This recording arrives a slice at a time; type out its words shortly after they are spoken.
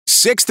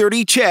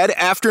6:30 CHED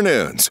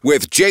Afternoons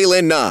with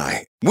Jaylen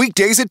Nye.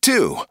 Weekdays at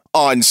 2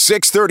 on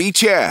 6:30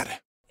 CHED.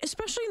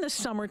 Especially in the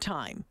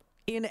summertime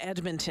in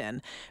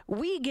Edmonton,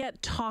 we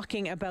get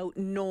talking about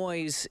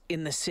noise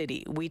in the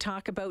city. We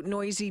talk about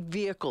noisy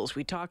vehicles.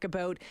 We talk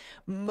about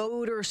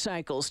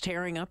motorcycles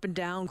tearing up and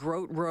down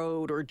Grote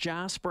Road or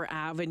Jasper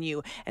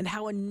Avenue and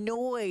how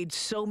annoyed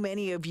so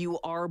many of you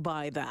are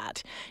by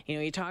that. You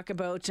know, you talk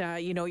about,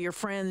 your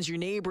friends, your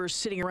neighbors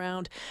sitting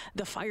around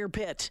the fire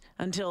pit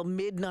until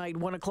midnight,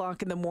 1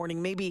 o'clock in the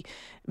morning, maybe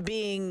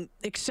being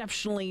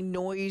exceptionally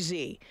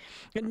noisy.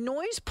 And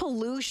noise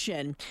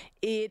pollution,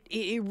 it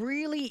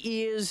really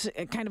is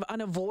kind of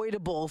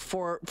unavoidable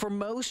for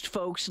most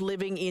folks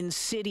living in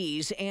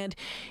cities, and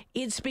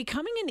it's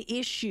becoming an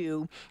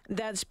issue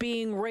that's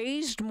being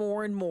raised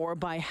more and more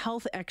by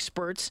health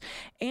experts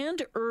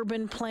and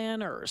urban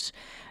planners.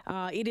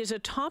 It is a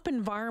top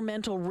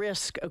environmental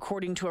risk,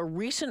 according to a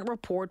recent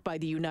report by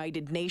the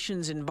United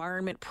Nations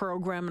Environment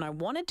Program, and I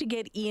wanted to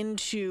get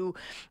into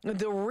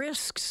the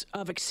risks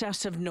of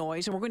excessive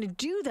noise, and we're going to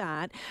do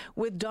that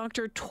with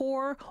Dr.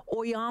 Tor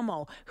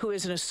Oyamo, who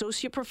is an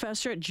associate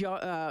professor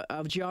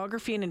of geography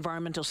and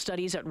environmental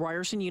studies at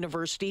Ryerson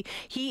University.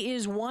 He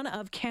is one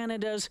of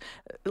Canada's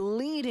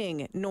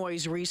leading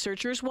noise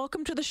researchers.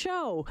 Welcome to the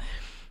show.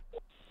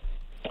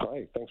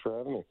 Hi, thanks for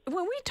having me.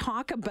 When we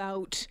talk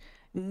about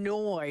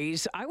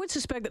noise, I would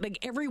suspect that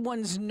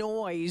everyone's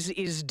noise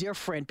is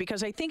different,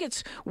 because I think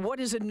it's what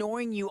is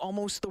annoying you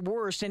almost the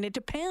worst, and it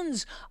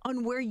depends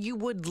on where you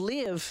would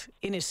live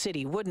in a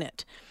city, wouldn't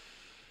it?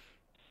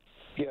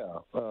 Yeah,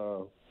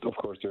 of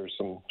course there's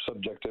some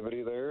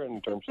subjectivity there in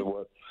terms of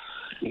what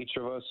each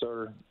of us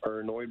are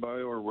annoyed by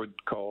or would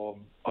call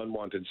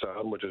unwanted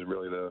sound, which is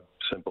really the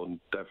simple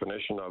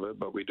definition of it,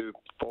 but we do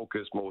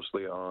focus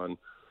mostly on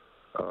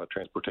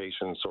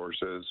transportation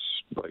sources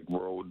like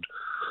road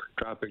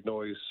traffic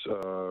noise,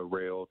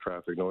 rail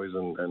traffic noise,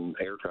 and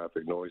air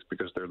traffic noise,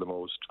 because they're the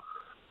most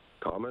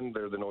common,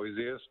 they're the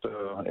noisiest,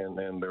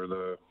 and they're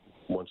the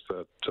ones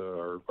that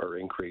are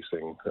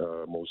increasing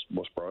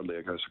most broadly,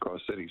 I guess,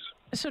 across cities.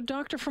 So,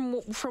 Doctor,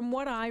 from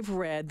what I've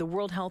read, the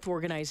World Health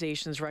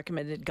Organization's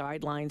recommended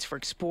guidelines for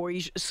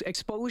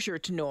exposure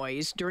to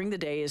noise during the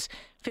day is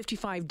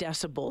 55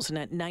 decibels, and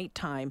at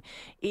nighttime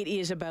it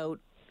is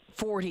about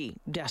 40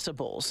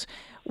 decibels.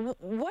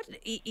 What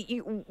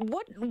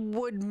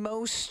would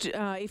most,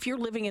 if you're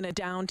living in a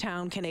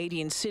downtown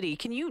Canadian city,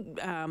 can you,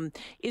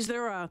 is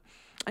there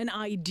an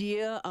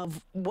idea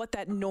of what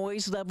that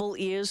noise level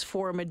is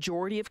for a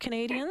majority of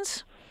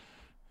Canadians?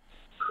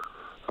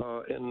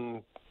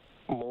 In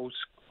most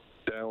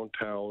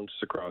downtowns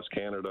across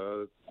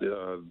Canada,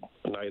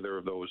 neither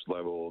of those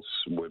levels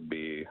would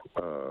be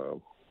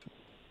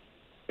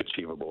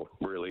achievable,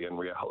 really, in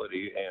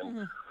reality,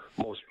 and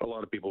a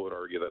lot of people would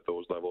argue that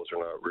those levels are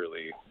not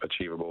really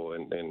achievable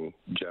in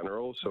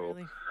general. So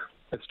really?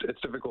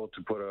 It's difficult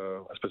to put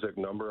a specific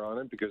number on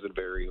it because it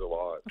varies a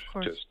lot.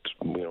 Just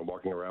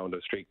walking around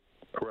a street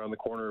around the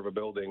corner of a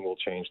building will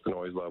change the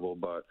noise level,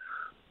 but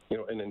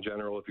and in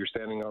general, if you're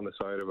standing on the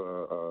side of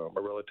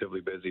a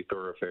relatively busy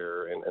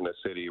thoroughfare in a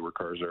city where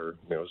cars are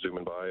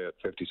zooming by at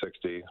 50,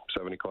 60,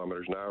 70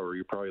 kilometers an hour,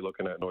 you're probably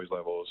looking at noise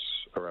levels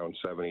around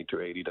 70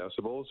 to 80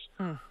 decibels.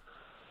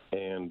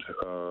 And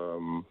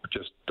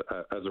just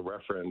as a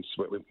reference,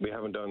 we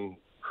haven't done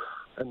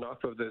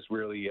enough of this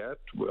really yet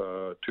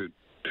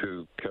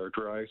to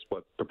characterize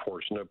what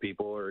proportion of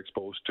people are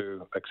exposed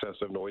to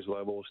excessive noise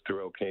levels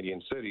throughout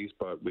Canadian cities,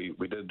 but we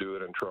did do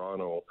it in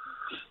Toronto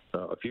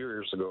a few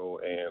years ago,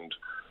 and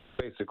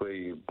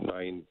basically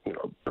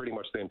pretty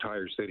much the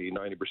entire city,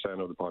 90%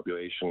 of the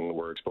population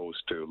were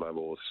exposed to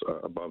levels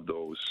above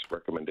those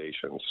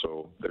recommendations.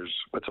 So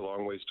it's a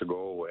long ways to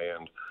go,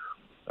 and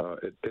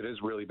it is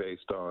really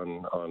based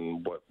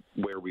on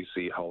where we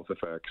see health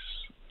effects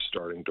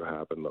starting to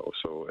happen, though.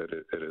 So it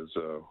is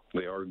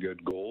they are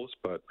good goals,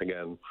 but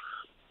again,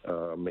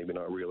 maybe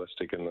not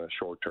realistic in the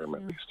short term,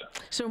 at least.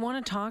 So I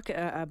want to talk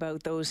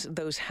about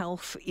those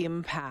health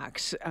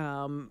impacts.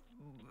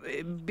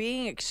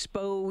 Being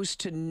exposed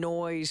to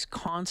noise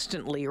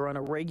constantly or on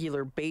a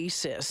regular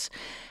basis,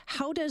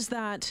 how does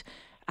that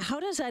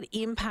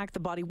impact the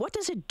body? What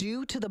does it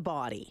do to the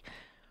body?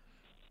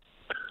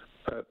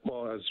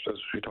 Well, as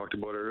we talked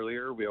about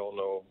earlier, we all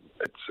know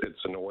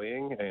it's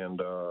annoying, and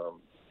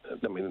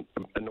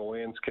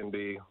annoyance can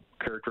be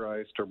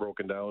characterized or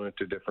broken down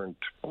into different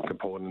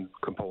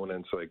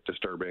components like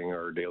disturbing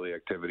our daily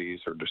activities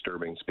or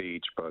disturbing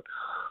speech. But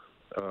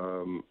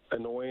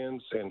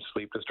annoyance and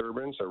sleep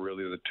disturbance are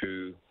really the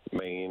two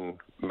main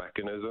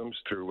mechanisms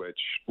through which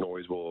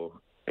noise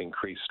will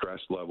increase stress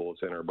levels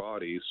in our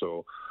body.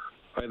 So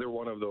either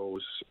one of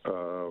those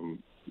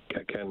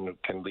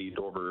can lead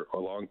over a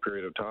long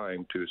period of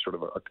time to sort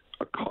of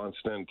a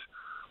constant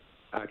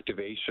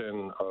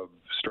activation of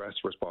stress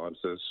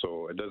responses.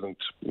 So it doesn't,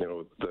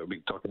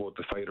 we talk about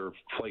the fight or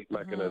flight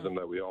mechanism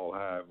that we all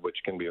have, which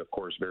can be, of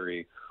course,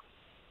 very,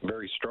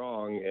 very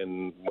strong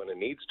and when it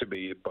needs to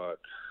be, but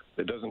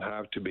it doesn't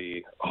have to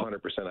be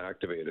 100%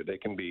 activated.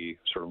 It can be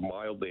sort of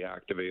mildly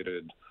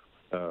activated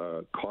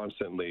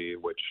constantly,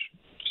 which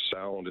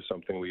sound is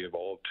something we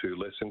evolved to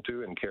listen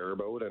to and care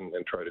about and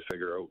try to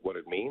figure out what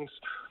it means.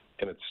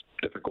 And it's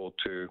difficult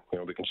to,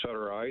 we can shut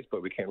our eyes,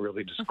 but we can't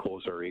really just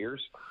close our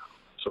ears.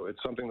 So it's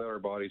something that our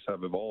bodies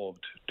have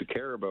evolved to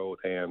care about.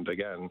 And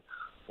again,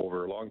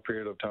 over a long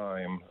period of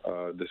time,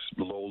 this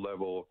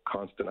low-level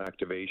constant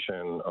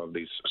activation of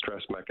these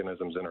stress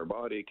mechanisms in our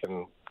body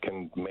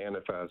can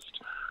manifest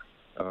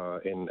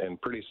in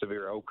pretty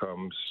severe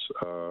outcomes.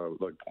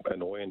 Like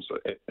annoyance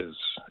is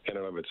in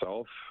and of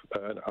itself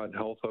an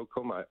unhealth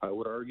outcome, I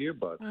would argue,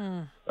 but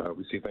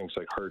we see things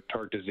like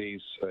heart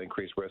disease,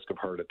 increased risk of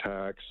heart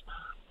attacks,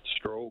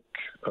 stroke,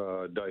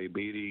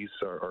 diabetes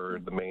are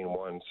the main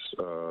ones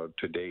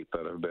to date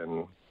that have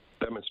been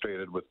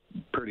demonstrated with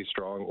pretty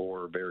strong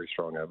or very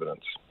strong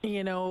evidence.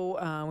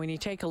 When you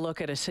take a look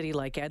at a city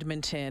like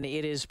Edmonton,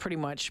 it is pretty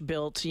much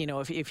built,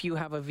 if you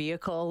have a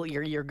vehicle,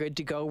 you're good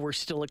to go. We're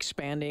still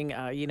expanding,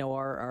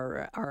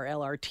 our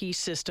LRT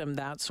system,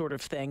 that sort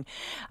of thing.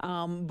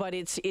 But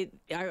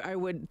I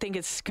would think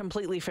it's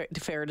completely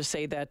fair to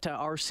say that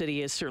our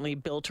city is certainly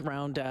built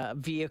around a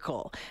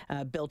vehicle,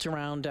 built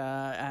around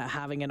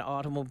having an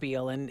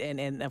automobile.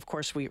 And of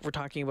course, we're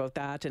talking about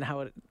that and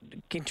how it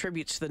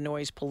contributes to the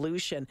noise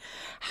pollution.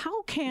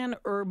 How can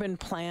urban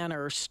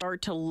planners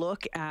start to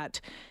look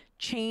at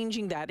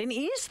changing that? And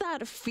is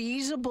that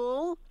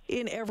feasible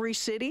in every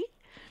city?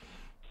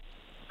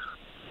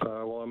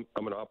 Well,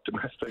 I'm an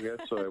optimist, I guess,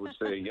 so I would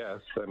say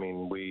yes. I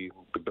mean, we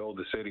build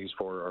the cities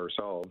for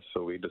ourselves,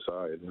 so we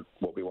decide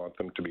what we want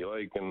them to be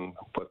like and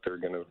what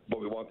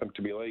we want them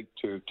to be like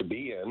to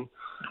be in.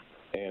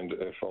 And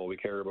if all we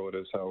care about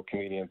is how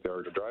convenient they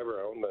are to drive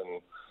around,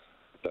 then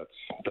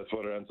that's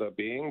what it ends up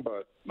being.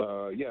 But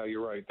yeah,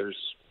 you're right.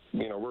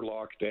 We're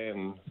locked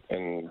in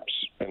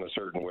a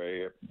certain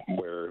way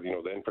where,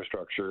 the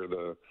infrastructure,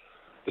 the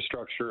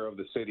structure of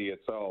the city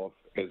itself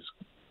is,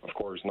 of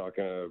course, not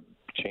going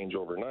to change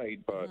overnight,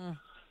 but,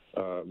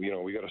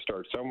 we got to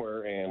start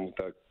somewhere, and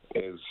that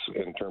is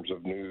in terms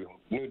of new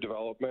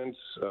developments,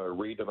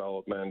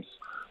 redevelopments,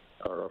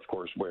 are, of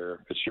course, where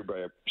it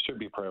should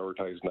be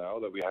prioritized now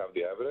that we have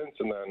the evidence.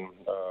 And then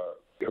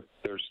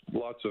there's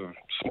lots of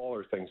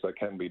smaller things that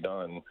can be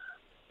done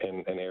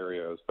in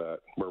areas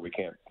where we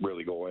can't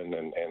really go in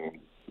and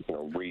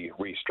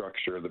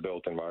restructure the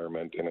built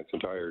environment in its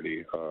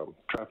entirety.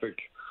 Traffic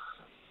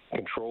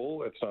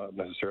control, it's not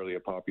necessarily a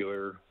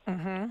popular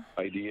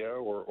idea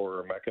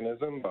or a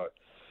mechanism, but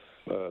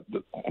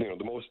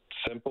the most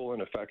simple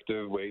and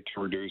effective way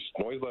to reduce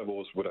noise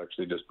levels would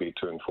actually just be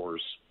to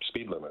enforce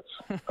speed limits.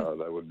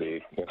 That would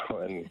be,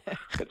 and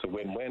it's a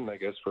win-win, I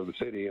guess, for the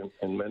city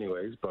in many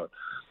ways. But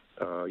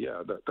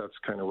yeah, that's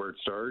kind of where it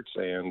starts,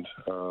 and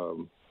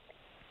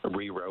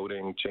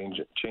rerouting,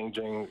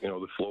 changing,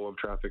 the flow of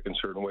traffic in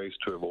certain ways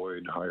to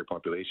avoid higher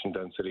population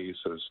densities.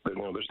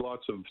 There's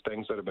lots of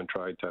things that have been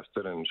tried,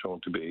 tested, and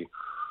shown to be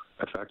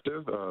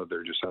effective.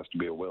 There just has to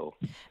be a will.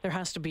 There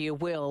has to be a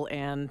will,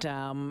 and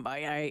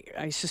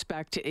I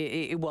suspect,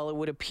 it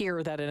would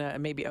appear that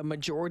in maybe a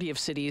majority of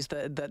cities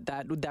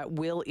that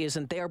will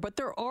isn't there. But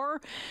there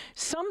are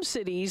some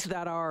cities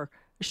that are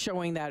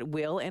showing that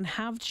will and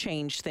have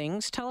changed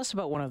things. Tell us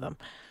about one of them.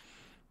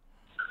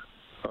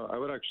 I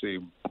would actually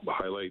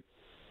highlight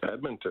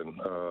Edmonton.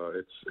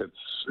 It's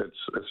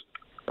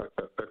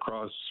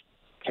across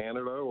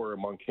Canada or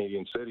among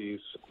Canadian cities.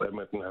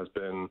 Edmonton has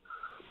been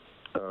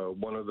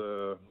one of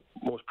the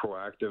most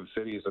proactive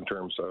cities in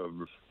terms of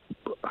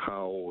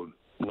how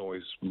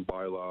noise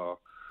bylaw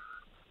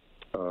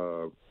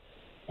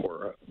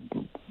or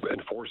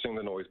enforcing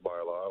the noise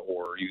bylaw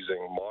or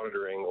using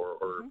monitoring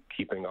or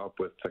keeping up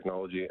with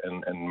technology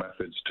and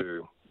methods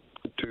to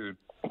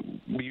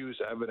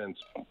use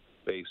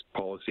evidence-based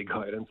policy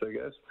guidance, I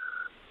guess,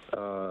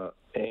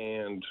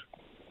 and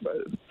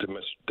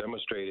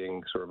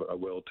demonstrating sort of a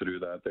will to do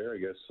that there. I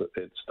guess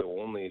it's the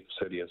only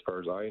city, as far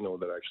as I know,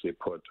 that actually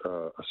put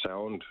a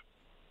sound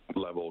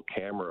level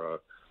camera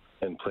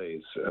in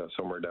place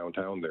somewhere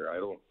downtown there. I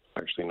don't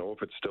actually know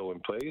if it's still in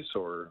place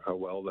or how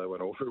well that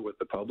went over with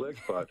the public,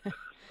 but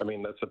I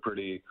mean, that's a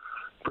pretty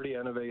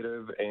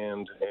innovative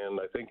and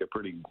I think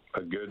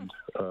a good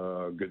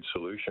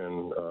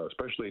solution,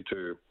 especially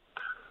to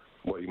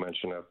what you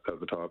mentioned at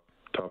the top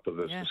of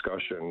this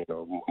discussion,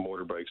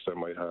 motorbikes that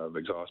might have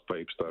exhaust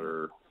pipes that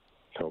are,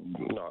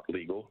 not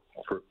legal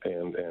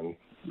and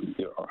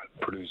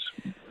produce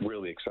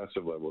really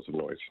excessive levels of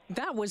noise.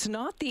 That was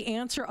not the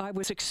answer I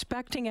was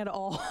expecting at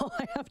all.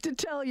 I have to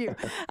tell you,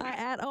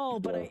 at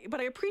all. But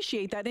I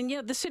appreciate that. And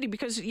yeah, the city,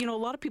 because a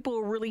lot of people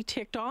are really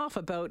ticked off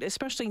about,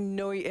 especially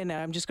and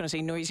I'm just going to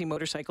say noisy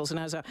motorcycles. And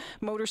as a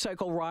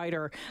motorcycle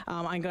rider,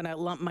 I'm going to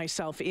lump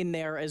myself in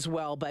there as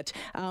well. But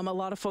a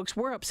lot of folks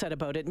were upset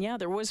about it. And yeah,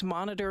 there was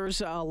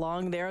monitors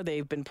along there.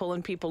 They've been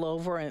pulling people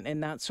over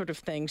and that sort of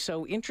thing.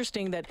 So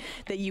interesting that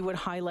you would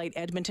highlight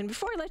Edmonton.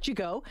 Before I let you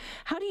go,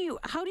 how do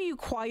you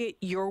quiet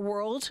your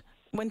world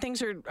when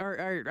things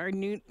are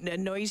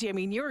noisy? I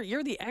mean,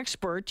 you're the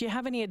expert. Do you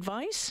have any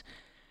advice?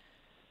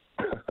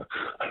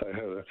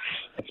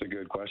 That's a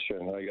good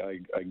question.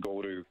 I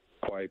go to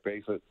quiet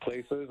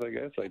places, I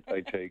guess.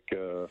 I take,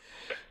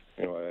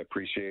 I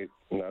appreciate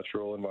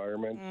natural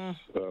environments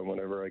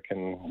whenever I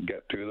can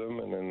get to them,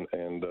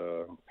 and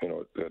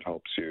it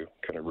helps you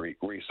kind of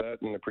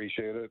reset and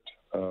appreciate it.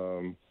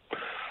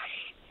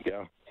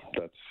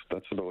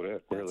 That's about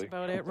it, really. That's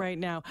about it right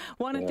now.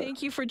 Want to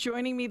thank you for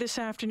joining me this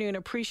afternoon.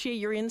 Appreciate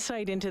your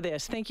insight into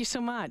this. Thank you so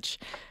much.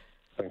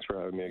 Thanks for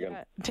having me again.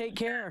 Take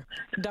care.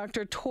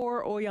 Dr.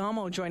 Tor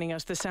Oyamo joining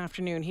us this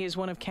afternoon. He is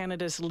one of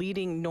Canada's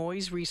leading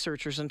noise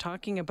researchers and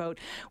talking about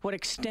what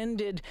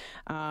extended,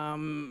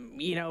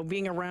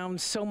 being around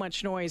so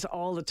much noise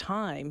all the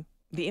time,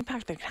 the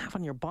impact that can have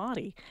on your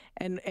body,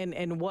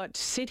 and what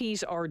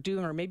cities are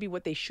doing, or maybe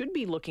what they should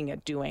be looking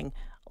at doing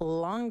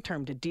long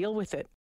term to deal with it.